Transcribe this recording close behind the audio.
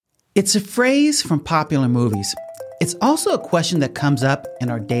It's a phrase from popular movies. It's also a question that comes up in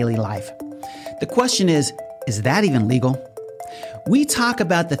our daily life. The question is that even legal? We talk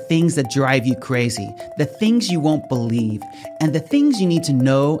about the things that drive you crazy, the things you won't believe, and the things you need to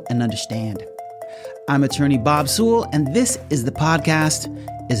know and understand. I'm attorney Bob Sewell, and this is the podcast,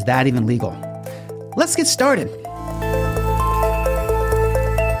 Is That Even Legal? Let's get started.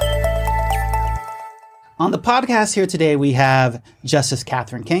 On the podcast here today, we have Justice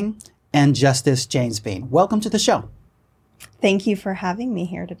Catherine King and Justice James Bean. Welcome to the show. Thank you for having me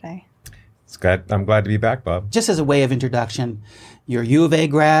here today. I'm glad to be back, Bob. Just as a way of introduction, you're a U of A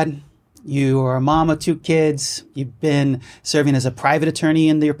grad, you are a mom of 2 kids, you've been serving as a private attorney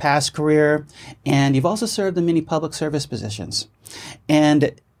in your past career, and you've also served in many public service positions.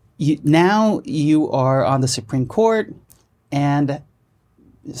 And now you are on the Supreme Court, and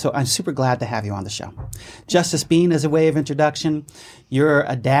so I'm super glad to have you on the show. Justice Bean, as a way of introduction, you're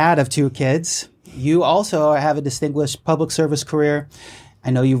a dad of 2 kids. You also have a distinguished public service career.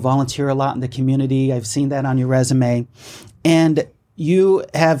 I know you volunteer a lot in the community. I've seen that on your resume. And you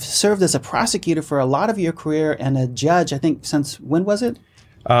have served as a prosecutor for a lot of your career and a judge, I think, since when was it?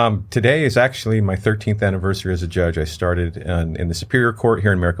 Today is actually my 13th anniversary as a judge. I started in the Superior Court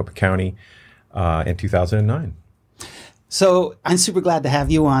here in Maricopa County in 2009. So I'm super glad to have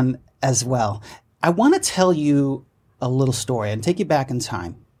you on as well. I want to tell you a little story and take you back in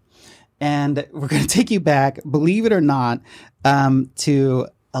time. And we're going to take you back, believe it or not, to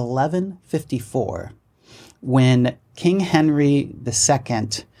 1154, when King Henry II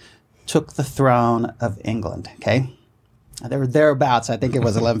took the throne of England, okay? They were thereabouts. I think it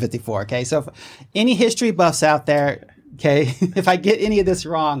was 1154, okay? So if any history buffs out there, okay, if I get any of this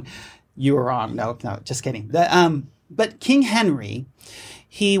wrong, you were wrong. No, just kidding. But King Henry,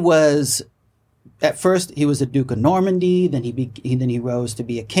 he was, at first, he was a Duke of Normandy. Then he rose to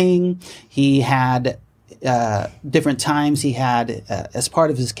be a king. He had different times. He had, as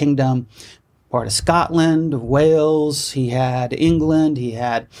part of his kingdom, part of Scotland, of Wales. He had England. He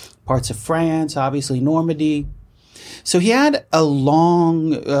had parts of France, obviously Normandy. So he had a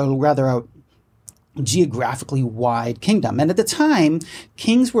long, a geographically wide kingdom. And at the time,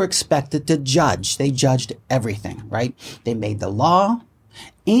 kings were expected to judge. They judged everything, right? They made the law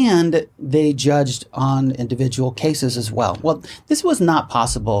and they judged on individual cases as well. Well, this was not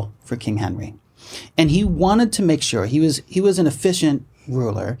possible for King Henry. And he wanted to make sure, he was an efficient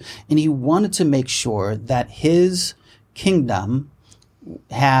ruler, and he wanted to make sure that his kingdom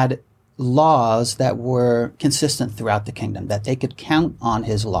had laws that were consistent throughout the kingdom, that they could count on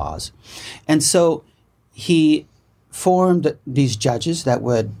his laws. And so he formed these judges that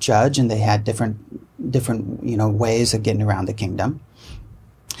would judge, and they had different ways of getting around the kingdom.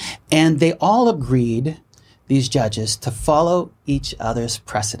 And they all agreed, these judges, to follow each other's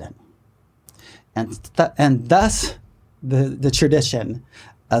precedent. And thus the tradition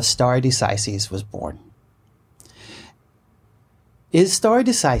of stare decisis was born. Is stare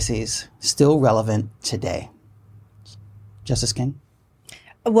decisis still relevant today? Justice King?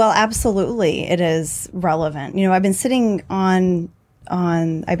 Well, absolutely, it is relevant. You know, I've been sitting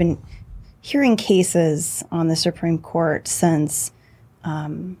I've been hearing cases on the Supreme Court since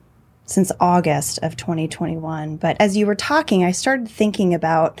August of 2021. But as you were talking, I started thinking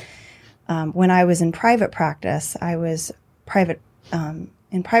about when I was in private practice. I was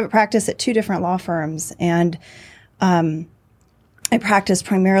in private practice at 2 different law firms, and I practiced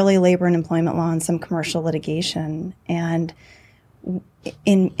primarily labor and employment law and some commercial litigation. And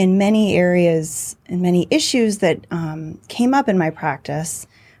in many areas, in many issues that came up in my practice,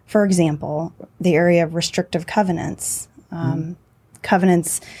 for example, the area of restrictive covenants.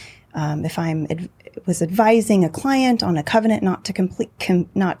 Covenants, if I was advising a client on a covenant not to compete, and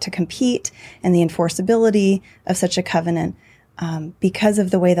the enforceability of such a covenant, because of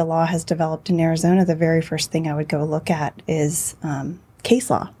the way the law has developed in Arizona, the very first thing I would go look at is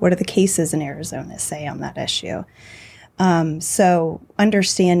case law. What do the cases in Arizona say on that issue? So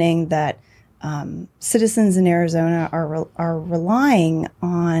understanding that citizens in Arizona are relying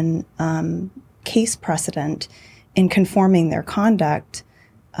on case precedent in conforming their conduct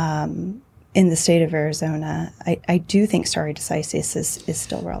in the state of Arizona, I do think stare decisis is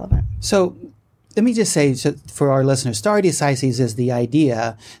still relevant. So let me just say, for our listeners, stare decisis is the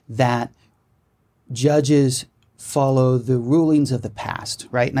idea that judges follow the rulings of the past,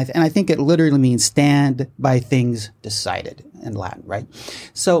 right? And I think it literally means stand by things decided in Latin, right?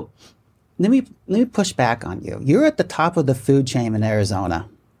 So let me push back on you. You're at the top of the food chain in Arizona.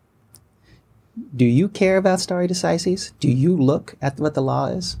 Do you care about stare decisis? Do you look at what the law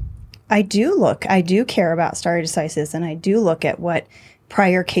is? I do care about stare decisis, and I do look at what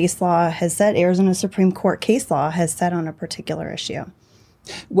prior case law has said, Arizona Supreme Court case law has said on a particular issue.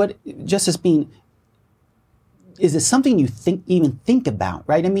 What, Justice Bean, is it something you even think about,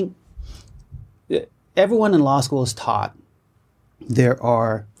 right? I mean, everyone in law school is taught there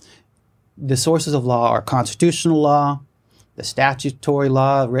are the sources of law are constitutional law, the statutory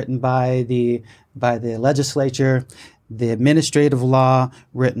law written by the legislature, the administrative law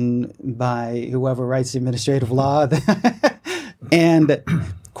written by whoever writes the administrative law, and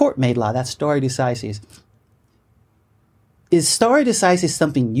court-made law. That's stare decisis. Is stare decisis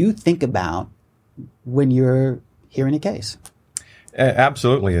something you think about when you're hearing a case?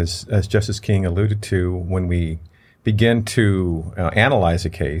 Absolutely. As Justice King alluded to, when we begin to analyze a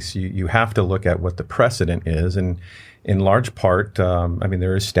case, you have to look at what the precedent is. And in large part,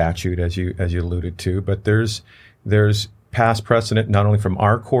 there is statute, as you alluded to, but there's past precedent not only from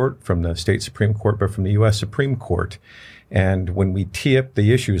our court, from the state Supreme Court, but from the U.S. Supreme Court. And when we tee up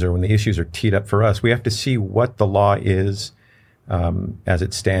the issues, or when the issues are teed up for us, we have to see what the law is as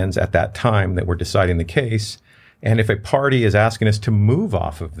it stands at that time that we're deciding the case. And if a party is asking us to move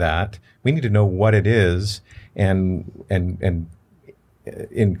off of that, we need to know what it is and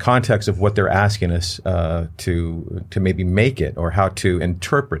in context of what they're asking us to maybe make it or how to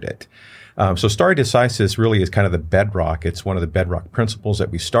interpret it. So stare decisis really is kind of the bedrock. It's one of the bedrock principles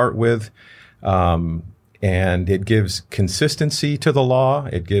that we start with. And it gives consistency to the law.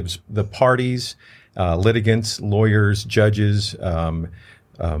 It gives the parties, litigants, lawyers, judges, kind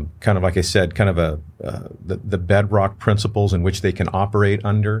of like I said, kind of the bedrock principles in which they can operate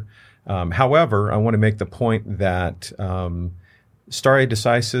under. However, I want to make the point that stare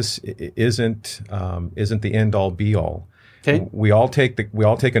decisis isn't the end all be all. Okay. We all take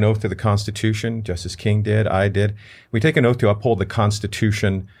an oath to the Constitution. Justice King did. I did. We take an oath to uphold the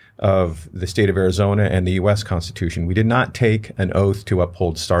Constitution of the state of Arizona and the U.S. Constitution. We did not take an oath to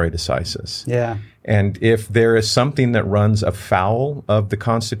uphold stare decisis. Yeah. And if there is something that runs afoul of the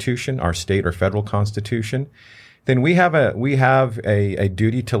Constitution, our state or federal Constitution, then we have a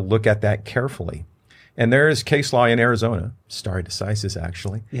duty to look at that carefully. And there is case law in Arizona, stare decisis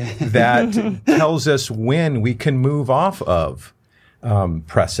actually, that tells us when we can move off of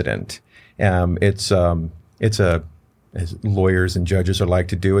precedent. It's as lawyers and judges are like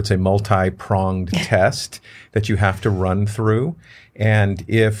to do, it's a multi-pronged test that you have to run through. And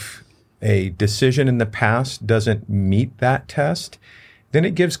if a decision in the past doesn't meet that test, then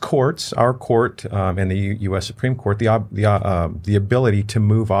it gives courts, our court and the U.S. Supreme Court, the ability to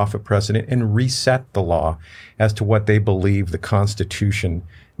move off a precedent and reset the law as to what they believe the Constitution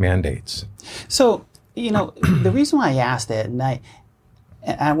mandates. So, the reason why I asked it, and I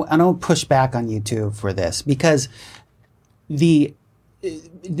don't push back on you two for this, because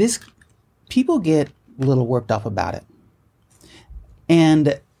people get a little worked up about it,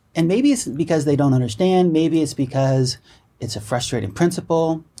 and maybe it's because they don't understand. Maybe it's because it's a frustrating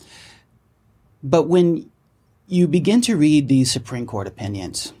principle. But when you begin to read these Supreme Court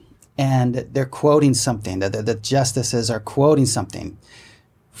opinions and they're quoting something, the justices are quoting something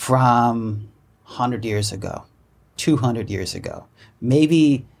from 100 years ago, 200 years ago,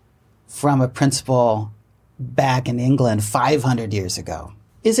 maybe from a principle back in England 500 years ago.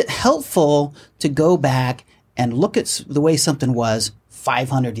 Is it helpful to go back and look at the way something was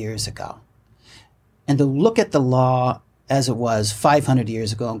 500 years ago and to look at the law as it was 500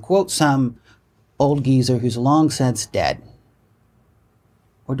 years ago and quote some old geezer who's long since dead?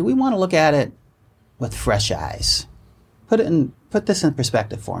 Or do we want to look at it with fresh eyes? Put this in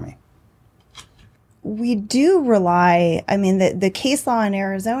perspective for me. We do rely, the case law in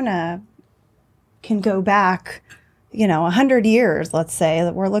Arizona can go back, 100 years, let's say,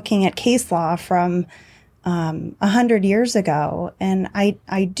 that we're looking at case law from 100 years ago. And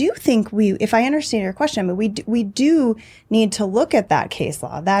I do think if I understand your question, we do need to look at that case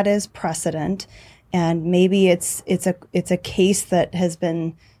law. That is precedent. And maybe it's a case that has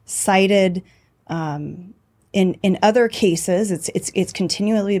been cited, in other cases. It's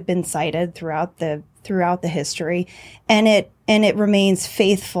continually been cited throughout the history, and it remains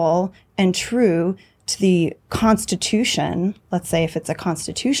faithful and true to the Constitution. Let's say if it's a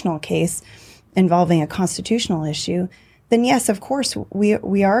constitutional case involving a constitutional issue, then yes, of course,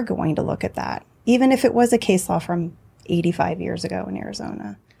 we are going to look at that, even if it was a case law from 85 years ago in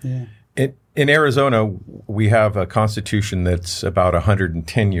Arizona. Yeah. In Arizona, we have a constitution that's about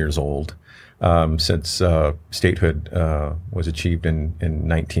 110 years old, since statehood was achieved in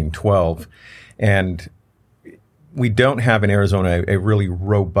 1912. And we don't have in Arizona a really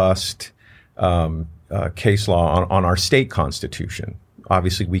robust case law on our state constitution.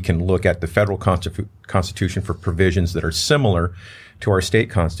 Obviously, we can look at the federal constitution for provisions that are similar to our state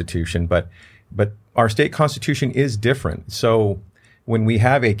constitution, but our state constitution is different. So when we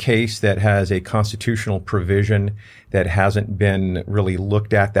have a case that has a constitutional provision that hasn't been really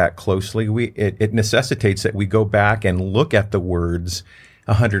looked at that closely, it necessitates that we go back and look at the words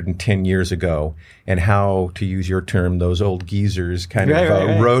 110 years ago and how, to use your term, those old geezers kind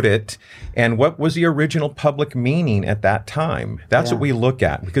of wrote it, and what was the original public meaning at that time. That's what we look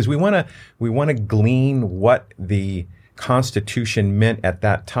at, because we want to glean what the Constitution meant at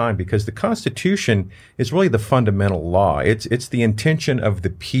that time, because the Constitution is really the fundamental law. It's the intention of the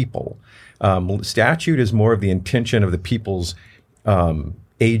people. Statute is more of the intention of the people's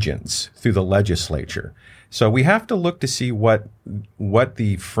agents through the legislature. So we have to look to see what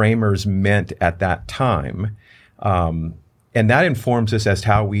the framers meant at that time, and that informs us as to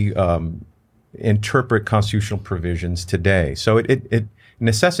how we interpret constitutional provisions today. So it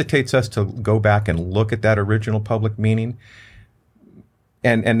necessitates us to go back and look at that original public meaning,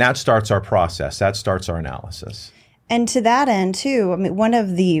 and that starts our process. That starts our analysis. And to that end, too, I mean, one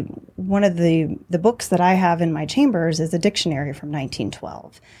of the books that I have in my chambers is a dictionary from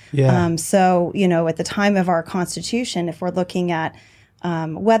 1912. Yeah. So, at the time of our Constitution, if we're looking at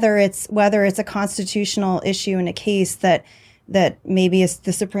whether it's a constitutional issue in a case that maybe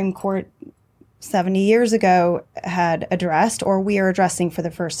the Supreme Court 70 years ago had addressed, or we are addressing for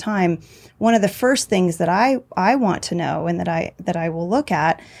the first time, one of the first things that I want to know and that I will look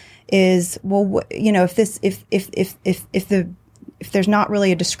at is, well, if there's not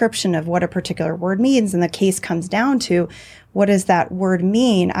really a description of what a particular word means, and the case comes down to what does that word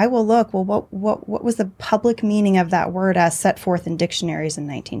mean, I will look, well, what was the public meaning of that word as set forth in dictionaries in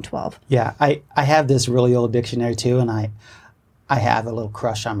 1912? Yeah, I have this really old dictionary too, and I have a little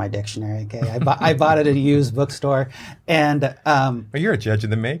crush on my dictionary. Okay, I bought it at a used bookstore, and well, you're a judge of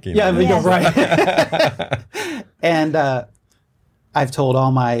the making. Yeah, you're right. And I've told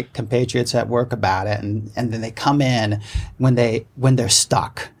all my compatriots at work about it, and then they come in when they're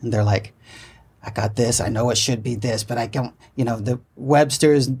stuck, and they're like, I got this, I know it should be this, but I don't, the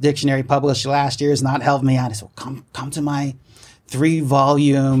Webster's dictionary published last year is not helping me out. I said, well, come to my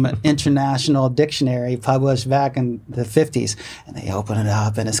 3-volume international dictionary published back in the 50s. And they open it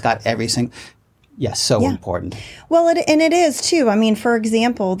up, and it's got every single, important. Well, it is too. I mean, for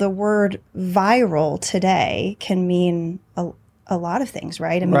example, the word viral today can mean a lot of things,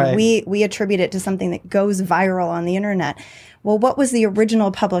 right? I mean, right. we attribute it to something that goes viral on the internet. Well, what was the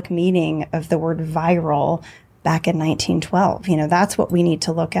original public meaning of the word viral back in 1912? That's what we need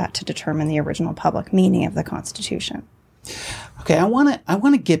to look at to determine the original public meaning of the Constitution. Okay, I want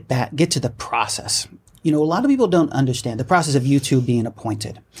to get to the process. A lot of people don't understand the process of you two being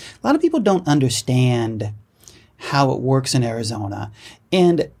appointed. A lot of people don't understand how it works in Arizona.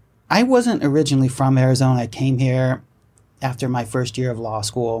 And I wasn't originally from Arizona. I came here after my first year of law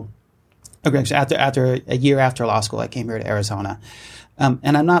school. After a year after law school, I came here to Arizona.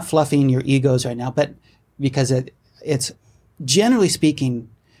 And I'm not fluffing your egos right now, but because it's generally speaking,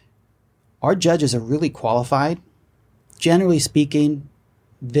 our judges are really qualified. Generally speaking,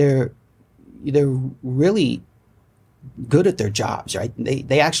 they're really good at their jobs, right?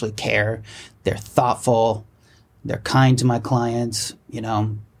 They actually care. They're thoughtful. They're kind to my clients,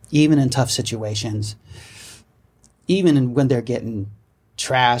 even in tough situations, even when they're getting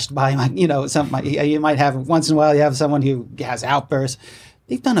trashed by you might have once in a while, you have someone who has outbursts.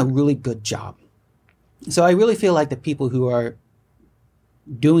 They've done a really good job. So I really feel like the people who are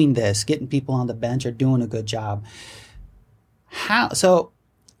doing this, getting people on the bench, are doing a good job.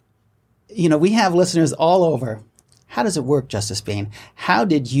 We have listeners all over. How does it work, Justice Bain? How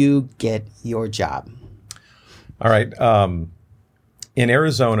did you get your job? All right. In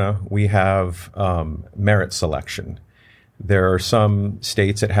Arizona, we have merit selection. There are some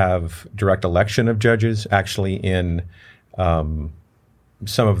states that have direct election of judges. Actually, in some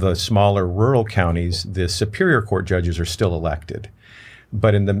of the smaller rural counties, the Superior Court judges are still elected.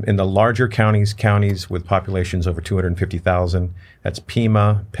 But in the larger counties with populations over 250,000, that's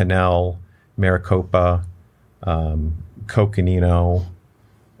Pima, Pinell, Maricopa, Coconino.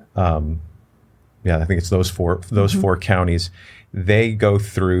 I think it's those four counties. They go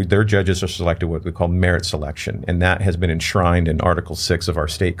through, their judges are selected what we call merit selection, and that has been enshrined in Article 6 of our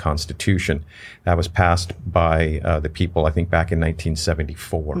state constitution. That was passed by the people, I think, back in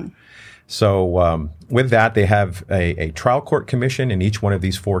 1974. So with that, they have a trial court commission in each one of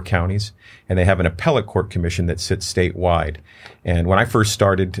these 4 counties, and they have an appellate court commission that sits statewide. And when I first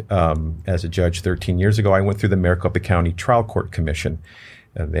started as a judge 13 years ago, I went through the Maricopa County Trial Court Commission.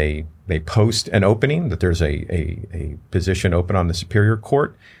 They post an opening, that there's a position open on the Superior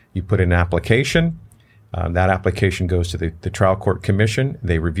Court. You put in an application. That application goes to the trial court commission.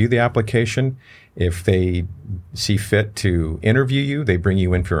 They review the application. If they see fit to interview you, they bring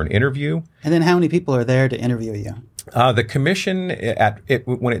you in for an interview. And then how many people are there to interview you? The commission,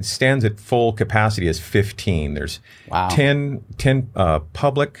 when it stands at full capacity, is 15. There's 10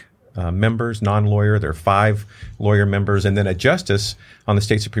 public members, non-lawyer. There are 5 lawyer members. And then a justice on the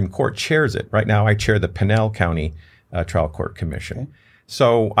state Supreme Court chairs it. Right now, I chair the Pinell County Trial Court Commission. Okay.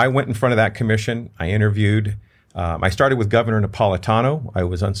 So I went in front of that commission. I interviewed. I started with Governor Napolitano. I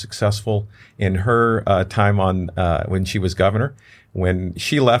was unsuccessful in her time on when she was governor. When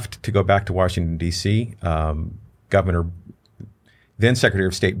she left to go back to Washington, D.C., then Secretary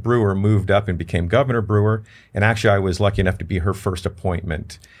of State Brewer moved up and became Governor Brewer. And actually, I was lucky enough to be her first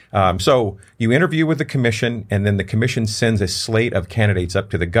appointment. So you interview with the commission, and then the commission sends a slate of candidates up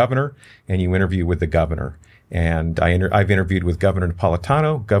to the governor, and you interview with the governor. And I've interviewed with Governor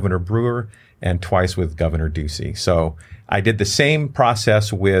Napolitano, Governor Brewer, and twice with Governor Ducey. So I did the same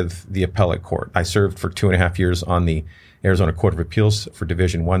process with the appellate court. I served for 2.5 years on the Arizona Court of Appeals for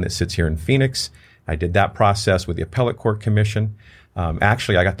Division I that sits here in Phoenix. I did that process with the appellate court commission.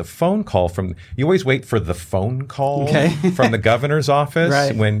 Actually, I got the phone call you always wait for the phone call from the governor's office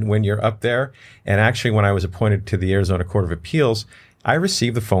right. when you're up there. And actually, when I was appointed to the Arizona Court of Appeals, I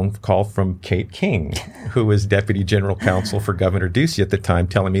received the phone call from Kate King, who was Deputy General Counsel for Governor Ducey at the time,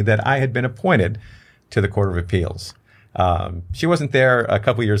 telling me that I had been appointed to the Court of Appeals. She wasn't there a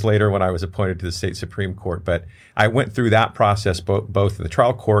couple of years later when I was appointed to the state Supreme Court, but I went through that process, both the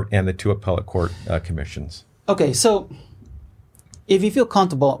trial court and the 2 appellate court commissions. Okay, so if you feel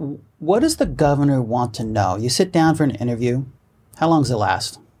comfortable, what does the governor want to know? You sit down for an interview. How long does it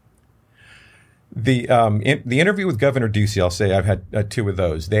last? The interview with Governor Ducey, I'll say I've had 2 of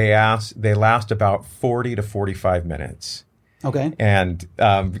those. They last about 40 to 45 minutes. Okay. And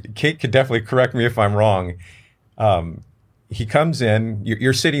Kate could definitely correct me if I'm wrong. He comes in,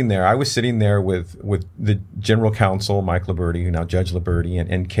 you're sitting there. I was sitting there with the general counsel, Mike Liberty, now Judge Liberty,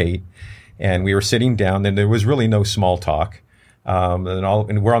 and Kate. And we were sitting down, and there was really no small talk.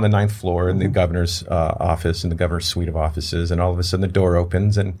 And we're on the 9th floor in the governor's office, in the governor's suite of offices. And all of a sudden the door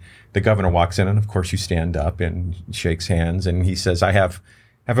opens and the governor walks in. And of course you stand up and shakes hands. And he says, I have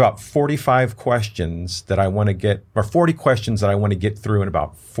about 45 questions that I want to get, or 40 questions that I want to get through in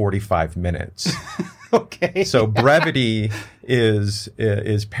about 45 minutes. Okay. So brevity is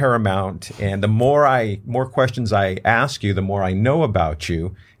paramount, and the more questions I ask you, the more I know about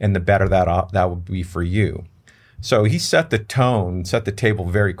you, and the better that will be for you. So he set the table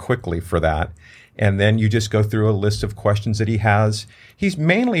very quickly for that. And then you just go through a list of questions that he has. He's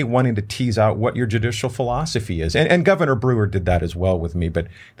mainly wanting to tease out what your judicial philosophy is. And Governor Brewer did that as well with me. But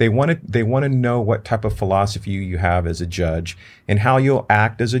they want to know what type of philosophy you have as a judge, and how you'll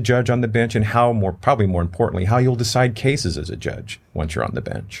act as a judge on the bench, and probably more importantly, how you'll decide cases as a judge once you're on the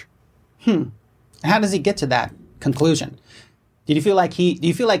bench. How does he get to that conclusion? Do you feel like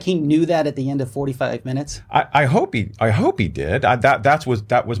he knew that at the end of 45 minutes? I hope he did.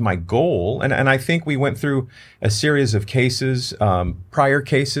 That was my goal, and I think we went through a series of cases, prior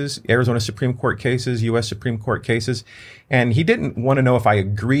cases, Arizona Supreme Court cases, U.S. Supreme Court cases, and he didn't want to know if I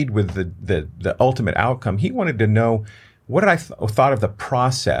agreed with the ultimate outcome. He wanted to know what I thought of the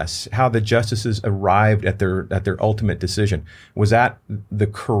process, how the justices arrived at their ultimate decision. Was that the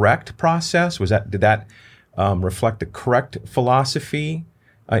correct process? Did that reflect the correct philosophy,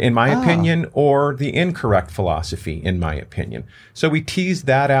 in my opinion, or the incorrect philosophy, in my opinion? So we teased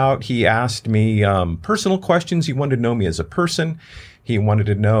that out. He asked me personal questions. He wanted to know me as a person. He wanted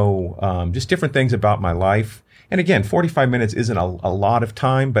to know just different things about my life. And again, 45 minutes isn't a lot of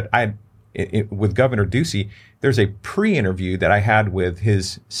time, but with Governor Ducey, there's a pre-interview that I had with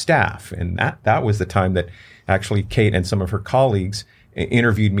his staff. And that was the time that actually Kate and some of her colleagues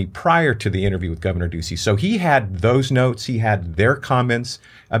interviewed me prior to the interview with Governor Ducey. So he had those notes. He had their comments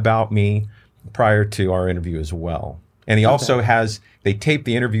about me prior to our interview as well. And he also they tape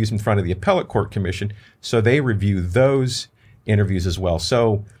the interviews in front of the appellate court commission, so they review those interviews as well.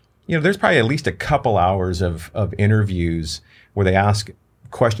 So, there's probably at least a couple hours of interviews where they ask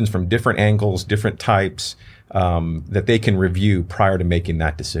questions from different angles, different types, that they can review prior to making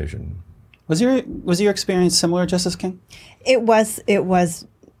that decision. Was your experience similar, Justice King? It was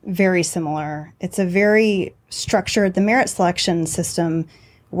very similar. It's a very structured, the merit selection system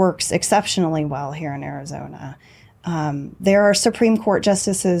works exceptionally well here in Arizona. There are Supreme Court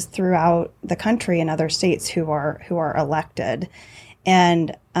justices throughout the country and other states who are elected.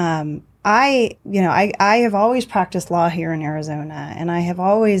 And I have always practiced law here in Arizona, and I have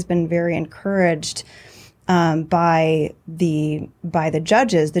always been very encouraged by the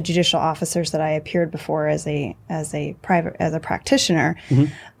judges, the judicial officers that I appeared before as a practitioner.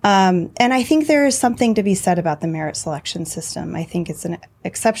 And I think there is something to be said about the merit selection system. I think it's an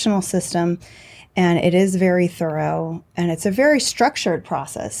exceptional system, and it is very thorough, and it's a very structured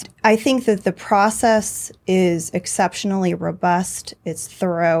process. I think that the process is exceptionally robust. It's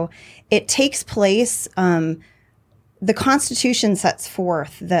thorough. It takes place. The Constitution sets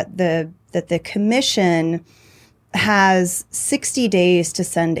forth that the commission has 60 days to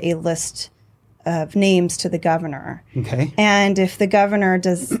send a list of names to the governor. Okay. And if the governor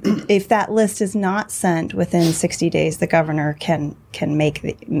if that list is not sent within 60 days, the governor can make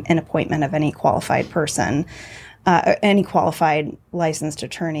an appointment of any qualified person, any qualified licensed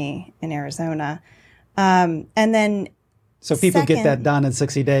attorney in Arizona. And then so people get that done in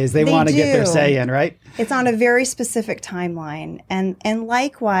 60 days. They want to get their say in, right? It's on a very specific timeline. And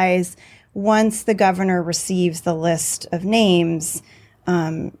likewise, once the governor receives the list of names,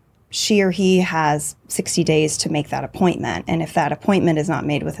 she or he has 60 days to make that appointment. And if that appointment is not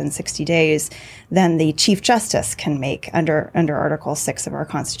made within 60 days, then the Chief Justice can make, under Article 6 of our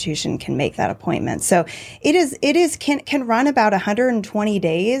Constitution, can make that appointment. So it can run about 120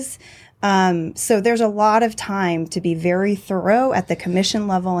 days. So there's a lot of time to be very thorough at the commission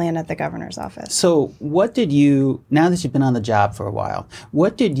level and at the governor's office. So what did you, now that you've been on the job for a while,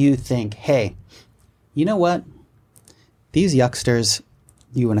 what did you think, hey, you know what? These yucksters,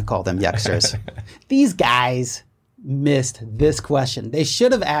 you want to call them yucksters, these guys missed this question. They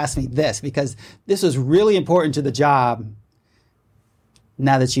should have asked me this because this was really important to the job.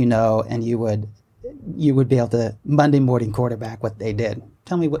 Now that you know, and you would be able to Monday morning quarterback what they did.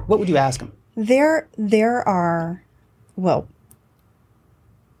 Tell me, what would you ask them? There are, well,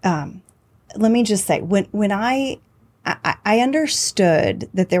 let me just say, when I understood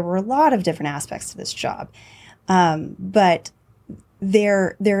that there were a lot of different aspects to this job, but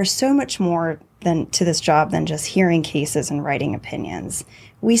there is so much more to this job than just hearing cases and writing opinions.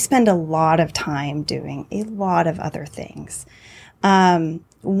 We spend a lot of time doing a lot of other things.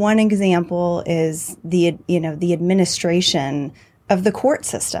 One example is the administration of the court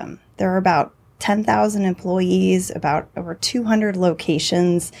system. There are about 10,000 employees, about over 200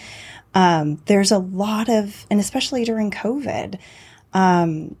 locations. There's a lot of, and especially during COVID,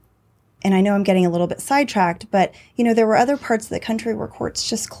 and I know I'm getting a little bit sidetracked, but there were other parts of the country where courts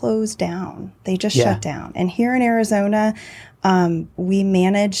just closed down. They just shut down. And here in Arizona, we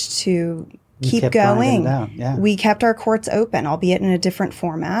managed to keep going. Yeah. We kept our courts open, albeit in a different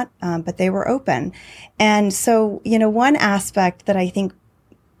format, but they were open. And so, one aspect that I think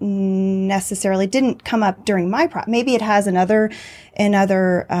necessarily didn't come up during my maybe it has in other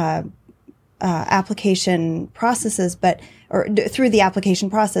application processes, or through the application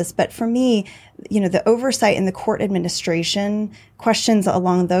process. But for me, the oversight in the court administration, questions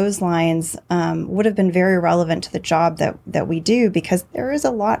along those lines would have been very relevant to the job that we do, because there is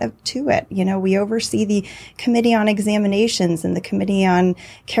a lot to it. We oversee the Committee on Examinations and the Committee on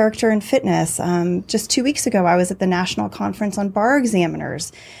Character and Fitness. Just 2 weeks ago, I was at the National Conference on Bar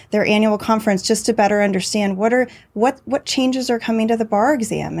Examiners, their annual conference, just to better understand what changes are coming to the bar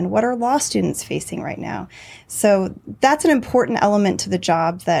exam and what are law students facing right now. So that's an important element to the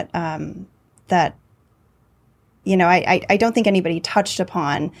job that I don't think anybody touched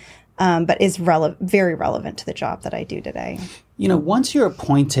upon, but is very relevant to the job that I do today. Once you're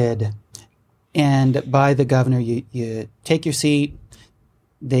appointed and by the governor, you take your seat,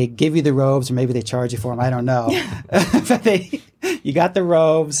 they give you the robes, or maybe they charge you for them, I don't know. But you got the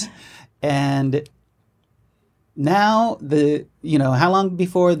robes, and now how long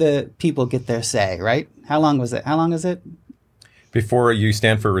before the people get their say, right? How long is it? Before you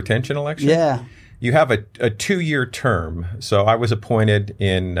stand for retention election? Yeah. You have a 2-year term. So I was appointed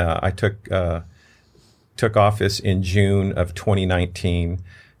I took office in June of 2019.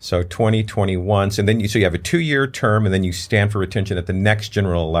 So 2021. So you have a 2-year term, and then you stand for retention at the next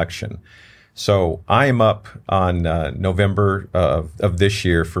general election. So I am up on November of this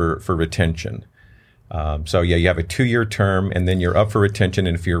year for retention. You have a 2-year term, and then you're up for retention.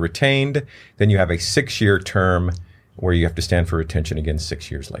 And if you're retained, then you have a 6-year term where you have to stand for retention again 6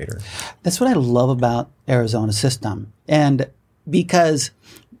 years later. That's what I love about Arizona's system. And because,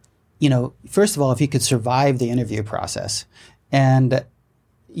 first of all, if you could survive the interview process, and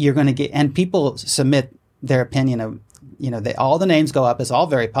you're going to get, and people submit their opinion of, all the names go up. It's all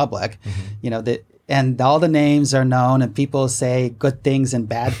very public, and all the names are known, and people say good things and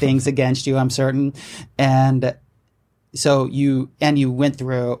bad things against you, I'm certain. And so you went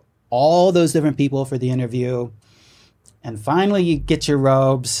through all those different people for the interview. And finally, you get your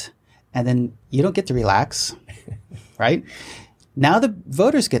robes, and then you don't get to relax, right? Now the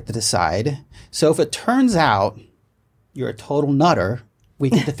voters get to decide. So if it turns out you're a total nutter, we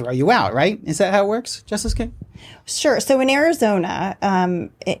get to throw you out, right? Is that how it works, Justice King? Sure. So in Arizona,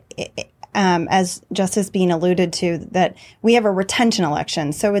 as Justice Bean alluded to, that we have a retention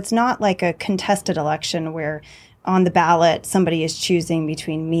election. So it's not like a contested election where on the ballot somebody is choosing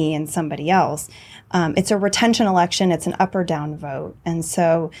between me and somebody else. It's a retention election. It's an up or down vote. And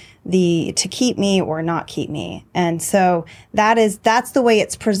so to keep me or not keep me. And so that's the way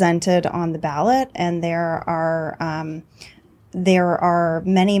it's presented on the ballot. And there are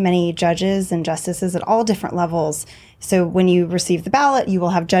many, many judges and justices at all different levels. So when you receive the ballot, you will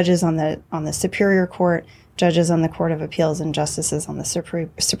have judges on the Superior Court, judges on the Court of Appeals, and justices on the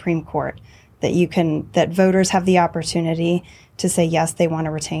Supreme Court that voters have the opportunity to say yes, they want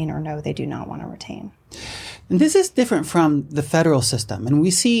to retain, or no, they do not want to retain. And this is different from the federal system. And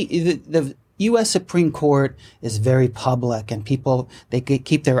we see the U.S. Supreme Court is very public, and they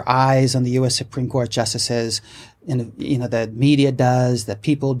keep their eyes on the U.S. Supreme Court justices. And the media does, the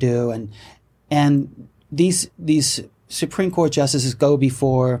people do, and these Supreme Court justices go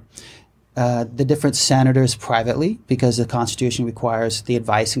before the different senators privately, because the Constitution requires the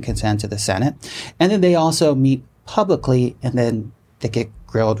advice and consent of the Senate, and then they also meet publicly, and then they get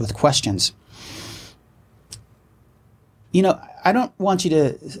grilled with questions. I don't want you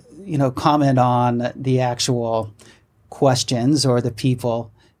to, comment on the actual questions or the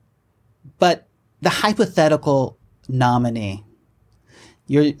people, but the hypothetical nominee,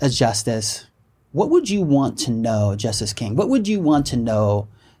 you're a justice. What would you want to know, Justice King? What would you want to know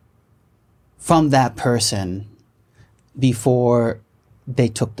from that person before they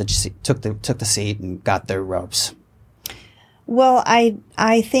took the seat and got their ropes? Well,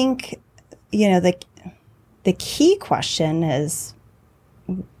 I think the key question is,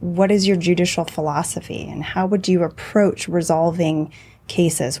 what is your judicial philosophy, and how would you approach resolving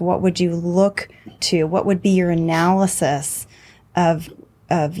cases? What would you look to? What would be your analysis of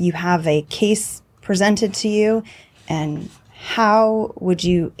you have a case presented to you, and how would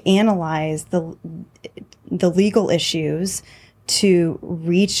you analyze the legal issues to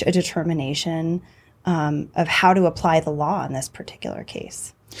reach a determination of how to apply the law in this particular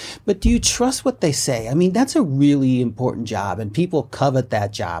case? But do you trust what they say? I mean, that's a really important job, and people covet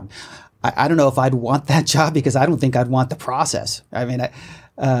that job. I don't know if I'd want that job, because I don't think I'd want the process. I mean,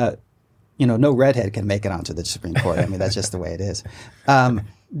 no redhead can make it onto the Supreme Court. I mean, that's just the way it is. But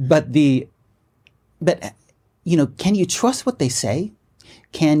can you trust what they say?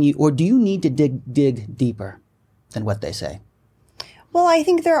 Or do you need to dig deeper than what they say? Well, I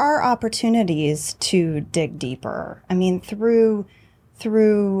think there are opportunities to dig deeper. I mean, through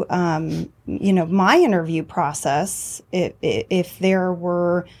my interview process, if there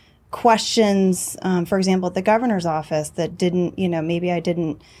were questions, for example, at the governor's office that didn't, maybe I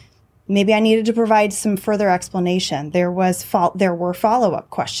needed to provide some further explanation. There were follow-up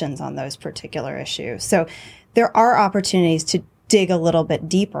questions on those particular issues. So there are opportunities to dig a little bit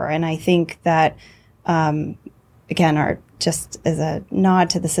deeper. And I think that, again, just as a nod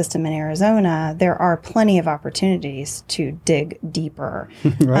to the system in Arizona, there are plenty of opportunities to dig deeper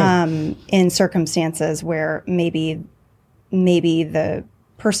right. In circumstances where maybe the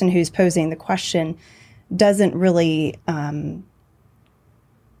person who's posing the question doesn't really,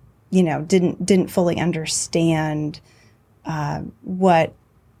 didn't fully understand what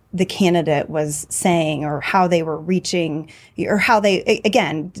the candidate was saying, or how they were reaching, or how they,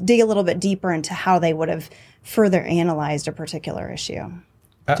 again, dig a little bit deeper into how they would have further analyzed a particular issue.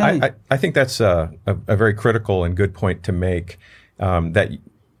 I think that's a very critical and good point to make, that,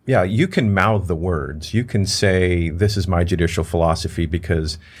 you can mouth the words. You can say, this is my judicial philosophy,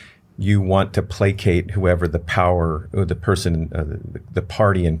 because you want to placate whoever the power, or the person, the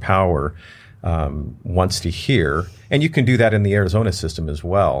party in power wants to hear. And you can do that in the Arizona system as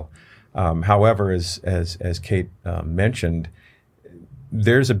well. However, as Kate mentioned,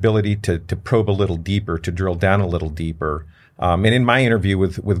 there's ability to probe a little deeper, to drill down a little deeper. And in my interview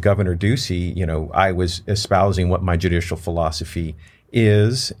with Governor Ducey, I was espousing what my judicial philosophy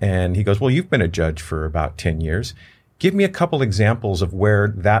is. And he goes, well, you've been a judge for about 10 years. Give me a couple examples of where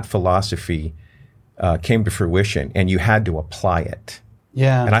that philosophy came to fruition and you had to apply it.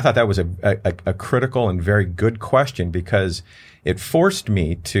 Yeah. And I thought that was a critical and very good question, because it forced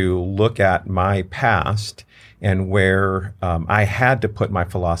me to look at my past and where I had to put my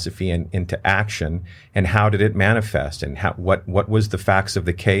philosophy into action, and how did it manifest, and what was the facts of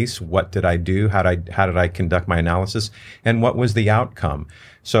the case, what did I do, how did I conduct my analysis, and what was the outcome.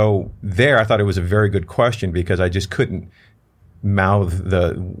 So there, I thought it was a very good question, because I just couldn't mouth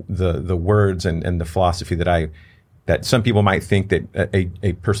the words and the philosophy that some people might think that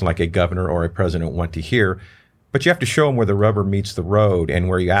a person like a governor or a president want to hear. But you have to show them where the rubber meets the road and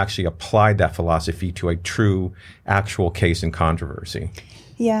where you actually applied that philosophy to a true, actual case in controversy.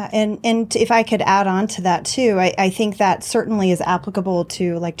 Yeah, and if I could add on to that too, I think that certainly is applicable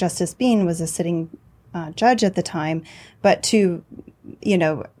to, like, Justice Bean was a sitting judge at the time, but to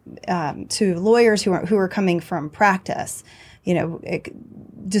lawyers who are coming from practice,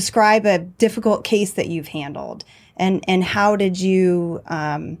 describe a difficult case that you've handled, and how did you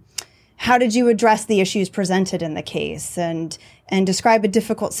address the issues presented in the case, and describe a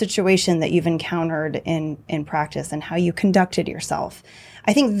difficult situation that you've encountered in practice and how you conducted yourself.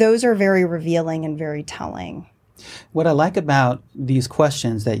 I think those are very revealing and very telling. What I like about these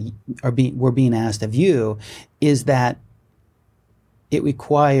questions that were being asked of you is that it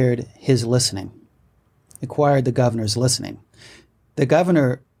required his listening. It required the governor's listening. The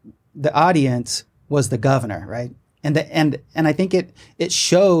governor, the audience was the governor, right? And I think it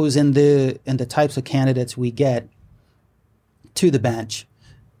shows in the types of candidates we get to the bench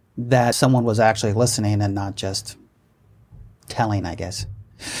that someone was actually listening and not just telling, I guess.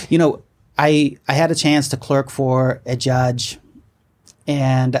 I had a chance to clerk for a judge,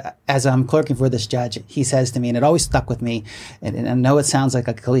 and as I'm clerking for this judge, he says to me, and it always stuck with me, and I know it sounds like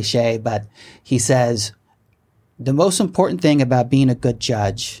a cliche, but he says, the most important thing about being a good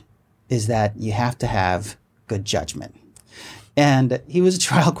judge is that you have to have good judgment. And he was a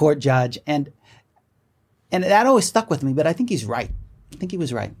trial court judge, and that always stuck with me, but I think he's right. I think he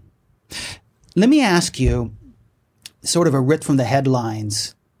was right. Let me ask you sort of a writ from the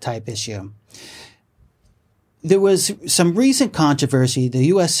headlines type issue. There was some recent controversy. The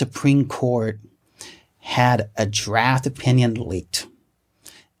U.S. Supreme Court had a draft opinion leaked.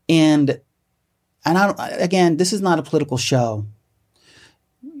 And again, this is not a political show.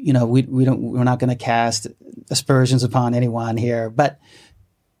 We're not going to cast aspersions upon anyone here, but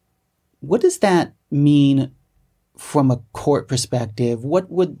what does that mean from a court perspective?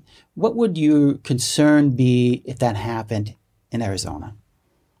 What would your concern be if that happened in Arizona?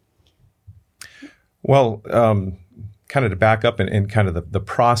 Well, kind of to back up and kind of the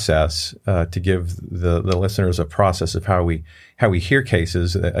process to give the listeners a process of how we hear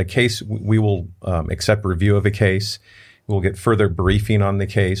cases. A case, we will accept review of a case. We'll get further briefing on the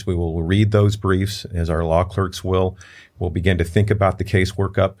case. We will read those briefs, as our law clerks will. We'll begin to think about the case,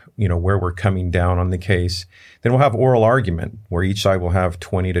 work up, where we're coming down on the case. Then we'll have oral argument, where each side will have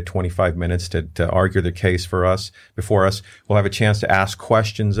 20 to 25 minutes to argue the case before us. We'll have a chance to ask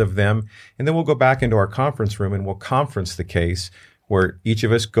questions of them. And then we'll go back into our conference room and we'll conference the case, where each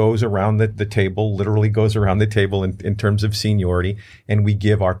of us goes around the table, literally goes around the table in terms of seniority, and we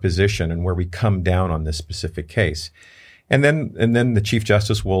give our position and where we come down on this specific case. And then the Chief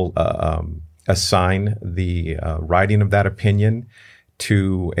Justice will assign the writing of that opinion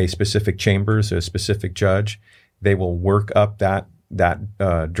to a specific chambers, a specific judge. They will work up that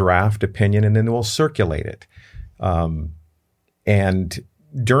draft opinion, and then we'll circulate it. And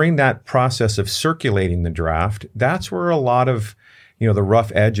during that process of circulating the draft, that's where a lot of the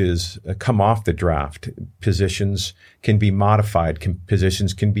rough edges come off the draft. Positions can be modified.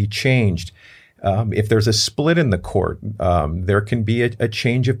 positions can be changed. If there's a split in the court, there can be a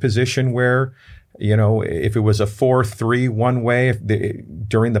change of position where, if it was a 4-3 one way,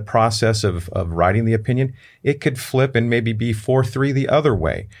 during the process of writing the opinion, it could flip and maybe be 4-3 the other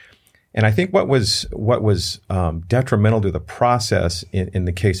way. And I think what was detrimental to the process in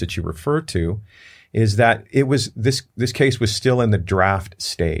the case that you refer to is that it was this case was still in the draft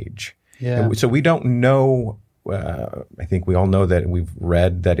stage. Yeah. So we don't know. I think we all know that we've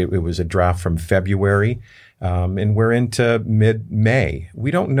read that it was a draft from February, and we're into mid-May.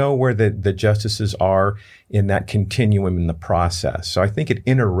 We don't know where the justices are in that continuum in the process. So I think it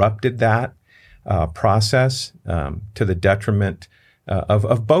interrupted that process to the detriment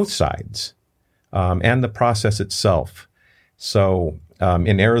of both sides and the process itself. So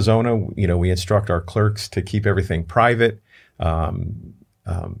in Arizona, we instruct our clerks to keep everything private. And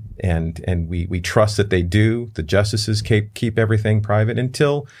we trust that they do. The justices keep everything private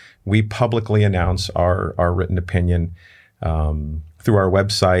until we publicly announce our written opinion through our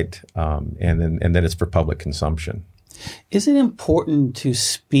website, and then it's for public consumption. Is it important to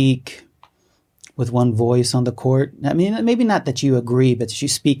speak with one voice on the court? I mean, maybe not that you agree, but that you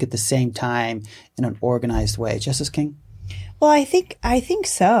speak at the same time in an organized way. Justice King? Well, I think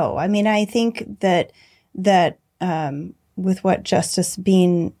so. I mean, I think that with what Justice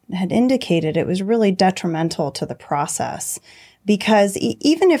Bean had indicated, it was really detrimental to the process, because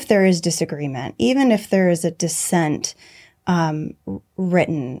even if there is disagreement, even if there is a dissent,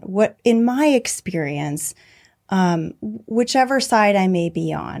 written. What, in my experience, whichever side I may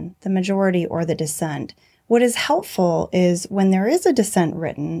be on, the majority or the dissent, what is helpful is when there is a dissent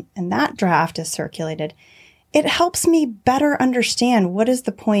written and that draft is circulated, it helps me better understand what is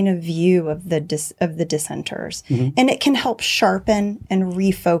the point of view of the dissenters. Mm-hmm. And it can help sharpen and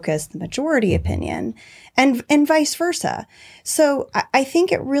refocus the majority opinion and vice versa. So I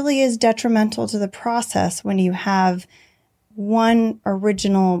think it really is detrimental to the process when you have one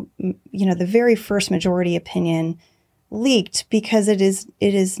original, the very first majority opinion leaked, because it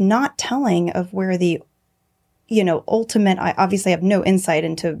is not telling of where the ultimate, I obviously have no insight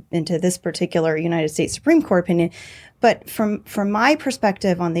into this particular United States Supreme Court opinion, but from my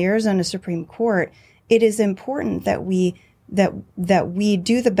perspective on the Arizona Supreme Court, it is important that we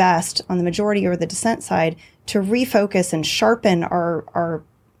do the best on the majority or the dissent side to refocus and sharpen our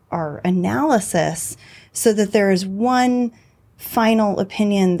analysis so that there is one final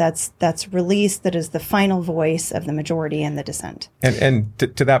opinion that's released that is the final voice of the majority and the dissent. And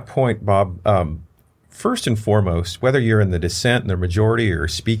to that point, Bob, first and foremost, whether you're in the dissent and the majority or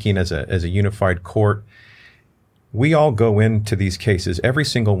speaking as a unified court, we all go into these cases, every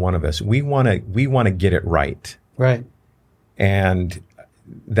single one of us. We want to get it right. Right. And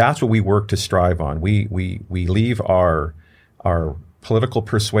that's what we work to strive on. We leave our political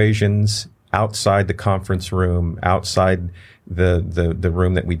persuasions outside the conference room, outside the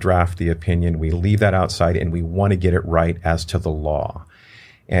room that we draft the opinion. We leave that outside, and we want to get it right as to the law.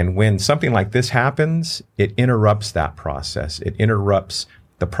 And when something like this happens, it interrupts that process. It interrupts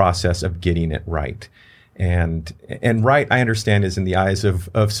the process of getting it right. And right, I understand, is in the eyes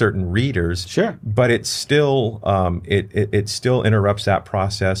of certain readers. Sure. But it's still it still interrupts that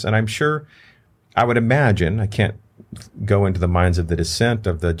process. And I'm sure, I would imagine, I can't go into the minds of the dissent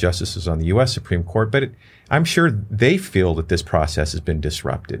of the justices on the U.S. Supreme Court, but I'm sure they feel that this process has been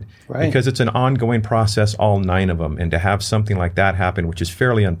disrupted. Right. Because it's an ongoing process, all 9 of them. And to have something like that happen, which is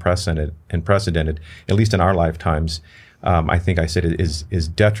fairly unprecedented, at least in our lifetimes, I think I said it is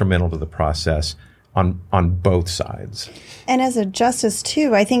detrimental to the process on both sides. And as a justice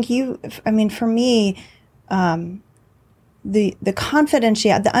too, I think for me, the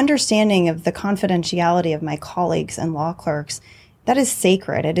understanding of the confidentiality of my colleagues and law clerks, that is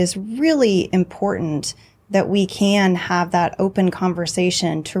sacred. It is really important that we can have that open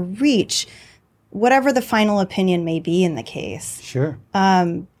conversation to reach whatever the final opinion may be in the case. Sure.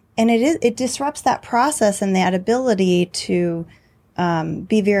 And it disrupts that process and that ability to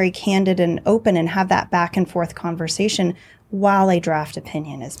be very candid and open and have that back and forth conversation while a draft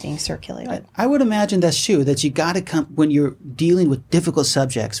opinion is being circulated. I would imagine that's true, that you got to come when you're dealing with difficult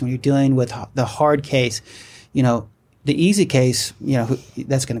subjects, when you're dealing with the hard case, the easy case,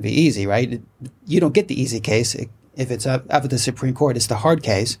 that's going to be easy, right? You don't get the easy case if it's up at the Supreme Court. It's the hard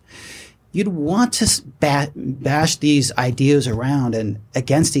case. You'd want to bash these ideas around and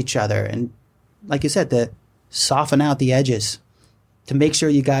against each other. And like you said, to soften out the edges, to make sure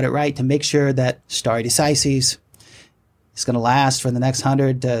you got it right, to make sure that stare decisis is going to last for the next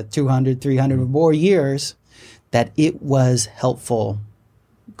 100 to 200, 300 or more years, that it was helpful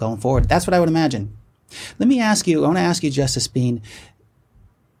going forward. That's what I would imagine. I want to ask you, Justice Bean,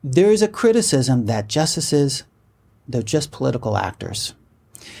 there is a criticism that justices, they're just political actors.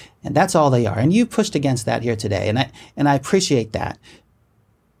 And that's all they are. And you pushed against that here today, and I appreciate that.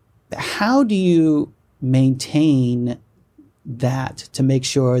 How do you maintain that to make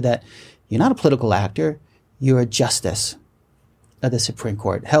sure that you're not a political actor, you're a justice of the Supreme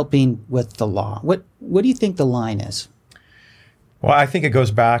Court, helping with the law? What do you think the line is? Well, I think it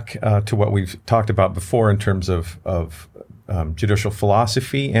goes back to what we've talked about before in terms of judicial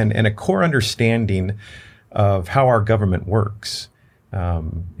philosophy and a core understanding of how our government works.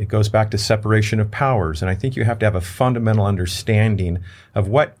 It goes back to separation of powers, and I think you have to have a fundamental understanding of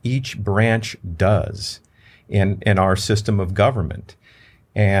what each branch does in our system of government.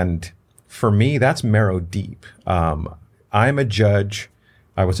 And for me, that's marrow deep. I'm a judge.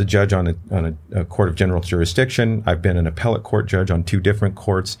 I was a judge on a court of general jurisdiction. I've been an appellate court judge on 2 different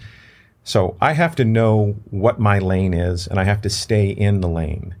courts. So I have to know what my lane is, and I have to stay in the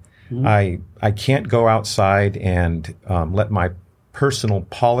lane. Mm-hmm. I can't go outside and let my personal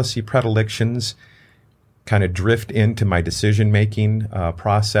policy predilections kind of drift into my decision-making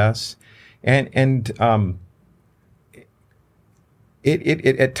process. And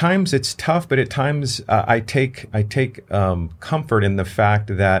it at times it's tough, but at times I take comfort in the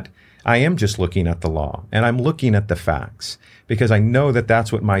fact that I am just looking at the law and I'm looking at the facts because I know that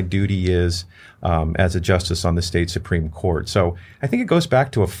that's what my duty is as a justice on the state Supreme Court. So I think it goes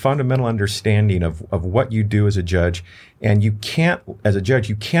back to a fundamental understanding of what you do as a judge. And you can't, as a judge,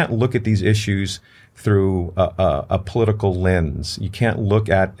 you can't look at these issues through a political lens. You can't look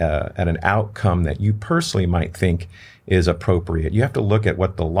at an outcome that you personally might think is appropriate. You have to look at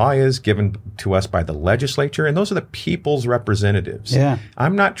what the law is given to us by the legislature, and those are the people's representatives. Yeah.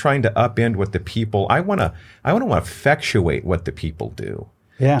 I'm not trying to upend what the people. I want to effectuate what the people do.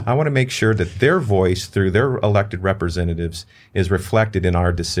 Yeah. I want to make sure that their voice through their elected representatives is reflected in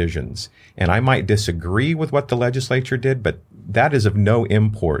our decisions. And I might disagree with what the legislature did, but that is of no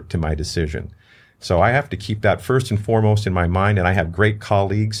import to my decision. So I have to keep that first and foremost in my mind, and I have great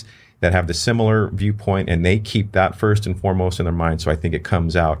colleagues that have the similar viewpoint, and they keep that first and foremost in their mind. So I think it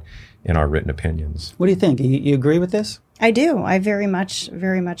comes out in our written opinions. What do you think? You agree with this? I do. I very much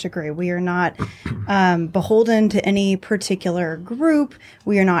agree. We are not beholden to any particular group.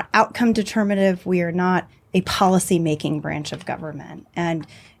 We are not outcome determinative. We are not a policy-making branch of government. And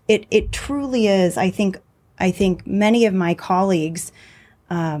it truly is, I think many of my colleagues,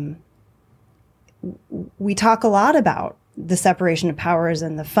 we talk a lot about the separation of powers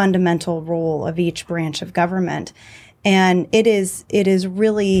and the fundamental role of each branch of government. And it is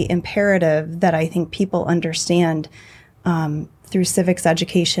really imperative that I think people understand through civics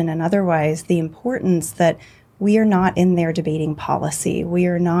education and otherwise the importance that we are not in there debating policy. We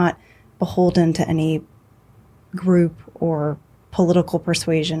are not beholden to any group or political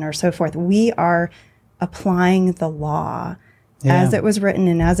persuasion or so forth. We are applying the law as it was written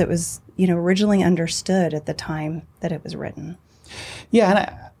and as it was, originally understood at the time that it was written. Yeah,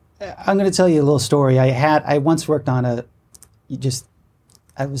 and I'm going to tell you a little story. I once worked on I'm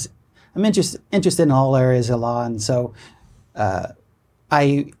interested in all areas of law, and so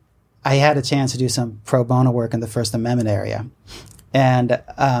I had a chance to do some pro bono work in the First Amendment area, and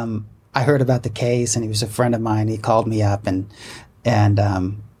I heard about the case, and he was a friend of mine. He called me up, and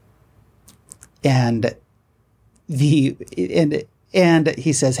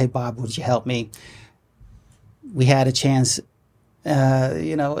he says, "Hey, Bob, would you help me?" We had a chance.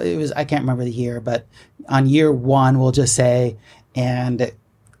 It was, I can't remember the year, but on year one, we'll just say, and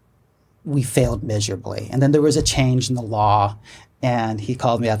we failed miserably. And then there was a change in the law, and he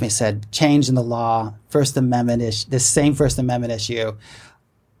called me up and he said, "Change in the law, First Amendment issue, this same First Amendment issue.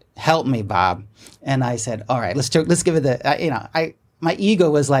 Help me, Bob." And I said, "All right, let's give it my ego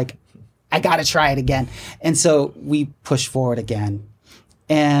was like, I got to try it again." And so we pushed forward again.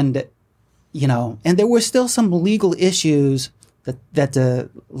 And, and there were still some legal issues that the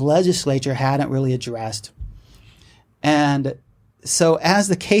legislature hadn't really addressed. And so as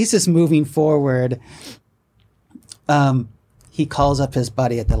the case is moving forward, he calls up his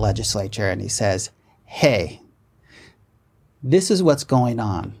buddy at the legislature and he says, "Hey, this is what's going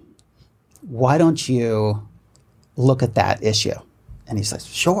on. Why don't you look at that issue?" And he says,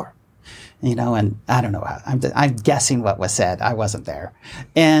 "Sure." And I don't know, I'm guessing what was said. I wasn't there.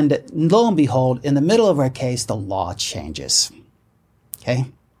 And lo and behold, in the middle of our case, the law changes. Okay?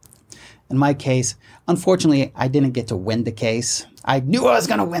 In my case, unfortunately, I didn't get to win the case. I knew I was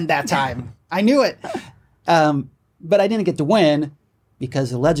going to win that time. I knew it. But I didn't get to win because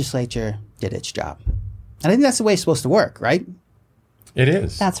the legislature did its job. And I think that's the way it's supposed to work, right? It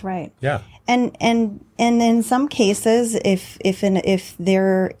is. That's right. Yeah. And in some cases, if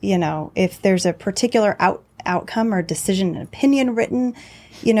there's a particular outcome or decision and opinion written,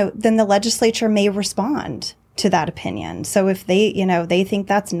 then the legislature may respond to that opinion. So if they think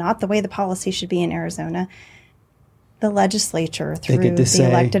that's not the way the policy should be in Arizona, the legislature through the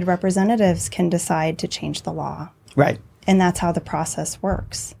elected representatives can decide to change the law. Right. And that's how the process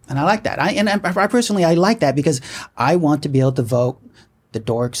works. And I like that. I personally like that because I want to be able to vote the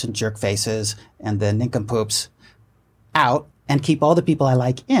dorks and jerk faces and the nincompoops out and keep all the people I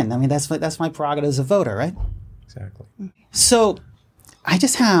like in. I mean, that's my prerogative as a voter, right? Exactly. So I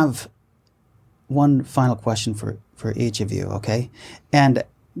just have one final question for each of you, okay? And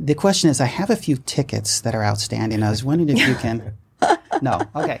the question is, I have a few tickets that are outstanding. I was wondering if you can... No,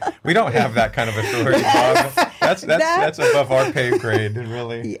 okay. We don't have that kind of authority, Bob. That's above our pay grade,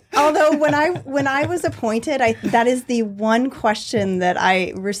 really. Although when I was appointed, that is the one question that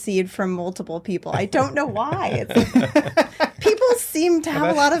I received from multiple people. I don't know why. People seem to have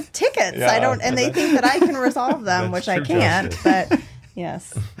a lot of tickets. Yeah, and they think that I can resolve them, which I can't. But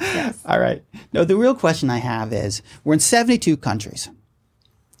yes. All right. No, the real question I have is: we're in 72 countries,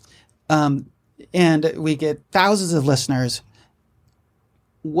 and we get thousands of listeners.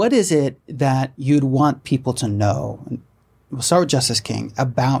 What is it that you'd want people to know we'll start with Justice King,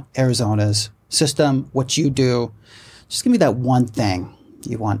 about Arizona's system, what you do. Just give me that one thing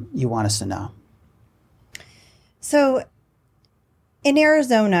you want us to know. So in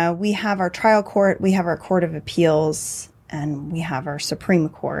Arizona, we have our trial court, we have our Court of Appeals, and we have our Supreme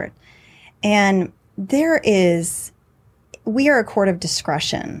Court. And we are a court of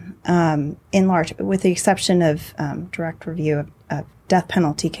discretion, in large, with the exception of direct review of death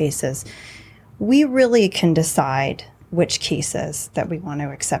penalty cases. We really can decide which cases that we want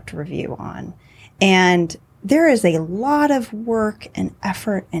to accept review on. And there is a lot of work and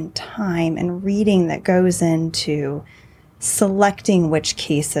effort and time and reading that goes into selecting which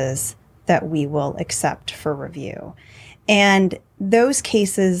cases that we will accept for review. And those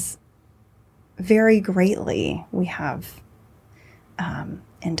cases vary greatly. We have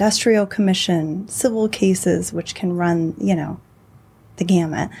industrial commission, civil cases, which can run, the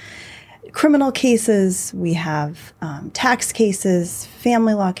gamut. Criminal cases, we have tax cases,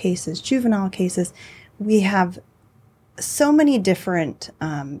 family law cases, juvenile cases. We have so many different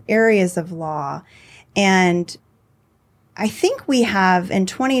areas of law. And I think we have, in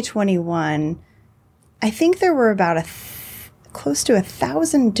 2021, I think there were about close to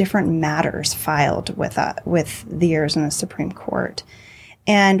 1,000 different matters filed with the Arizona Supreme Court.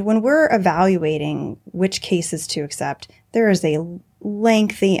 And when we're evaluating which cases to accept, there is a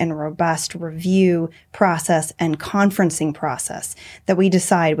lengthy and robust review process and conferencing process that we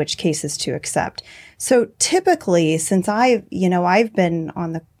decide which cases to accept. So typically, since I've been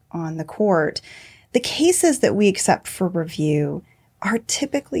on the court, the cases that we accept for review are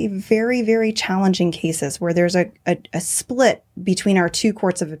typically very, very challenging cases where there's a split between our two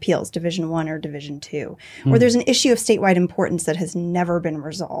courts of appeals, Division I or Division II, where there's an issue of statewide importance that has never been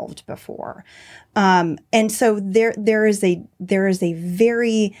resolved before. And so there is a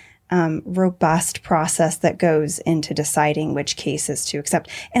very robust process that goes into deciding which cases to accept.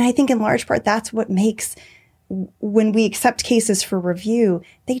 And I think in large part, that's what makes, when we accept cases for review,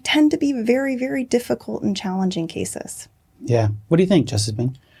 they tend to be very, very difficult and challenging cases. Yeah. What do you think, Justice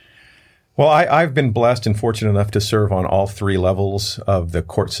Bing? Well, I've been blessed and fortunate enough to serve on all three levels of the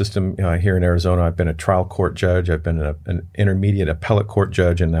court system here in Arizona. I've been a trial court judge, I've been an intermediate appellate court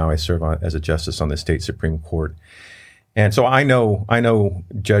judge, and now I serve as a justice on the state Supreme Court. And so I know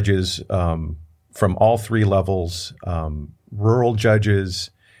judges from all three levels, rural judges,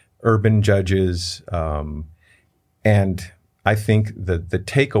 urban judges, and I think the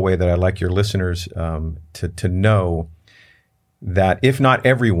takeaway that I'd like your listeners to know, that if not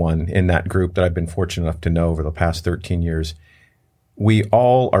everyone in that group that I've been fortunate enough to know over the past 13 years, we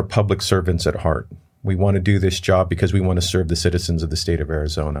all are public servants at heart. We want to do this job because we want to serve the citizens of the state of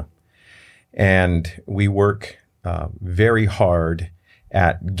Arizona. And we work very hard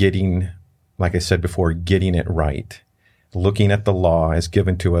at getting, like I said before, getting it right, looking at the law as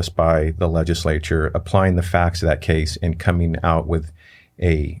given to us by the legislature, applying the facts of that case, and coming out with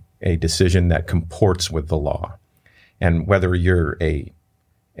a decision that comports with the law. And whether you're a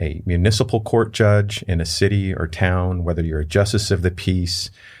municipal court judge in a city or town, whether you're a justice of the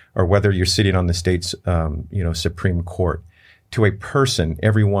peace, or whether you're sitting on the state's Supreme Court, to a person,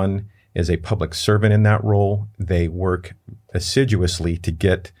 everyone is a public servant in that role. They work assiduously to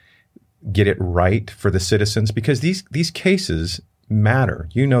get it right for the citizens, because these cases matter.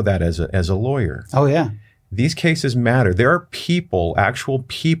 You know that as a lawyer. Oh yeah, these cases matter. There are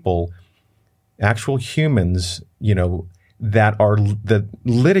actual humans, that are the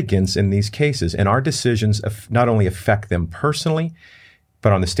litigants in these cases. And our decisions not only affect them personally,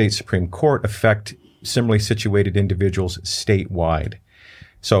 but on the state Supreme Court affect similarly situated individuals statewide.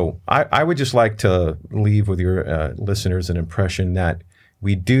 So I would just like to leave with your listeners an impression that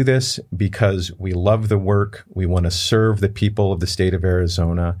we do this because we love the work. We want to serve the people of the state of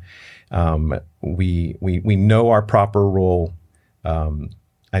Arizona. We know our proper role.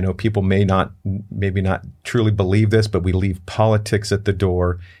 I know people maybe not truly believe this, but we leave politics at the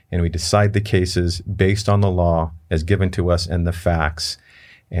door and we decide the cases based on the law as given to us and the facts.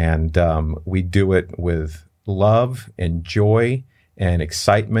 And we do it with love and joy and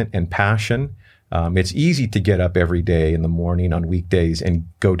excitement and passion. It's easy to get up every day in the morning on weekdays and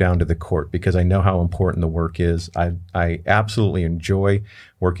go down to the court because I know how important the work is. I absolutely enjoy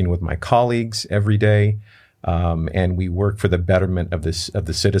working with my colleagues every day. And we work for the betterment of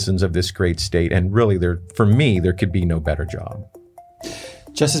the citizens of this great state. And really, for me, there could be no better job.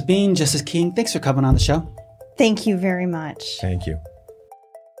 Justice Bean, Justice King, thanks for coming on the show. Thank you very much. Thank you.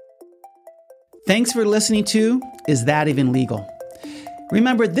 Thanks for listening to Is That Even Legal?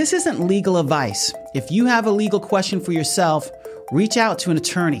 Remember, this isn't legal advice. If you have a legal question for yourself, reach out to an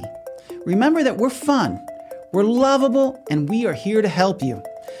attorney. Remember that we're fun. We're lovable, and we are here to help you.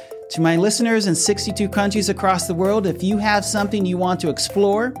 To my listeners in 62 countries across the world, if you have something you want to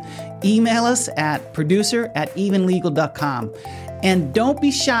explore, email us at producer@evenlegal.com. And don't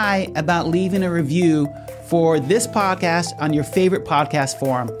be shy about leaving a review for this podcast on your favorite podcast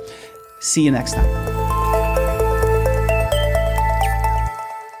forum. See you next time.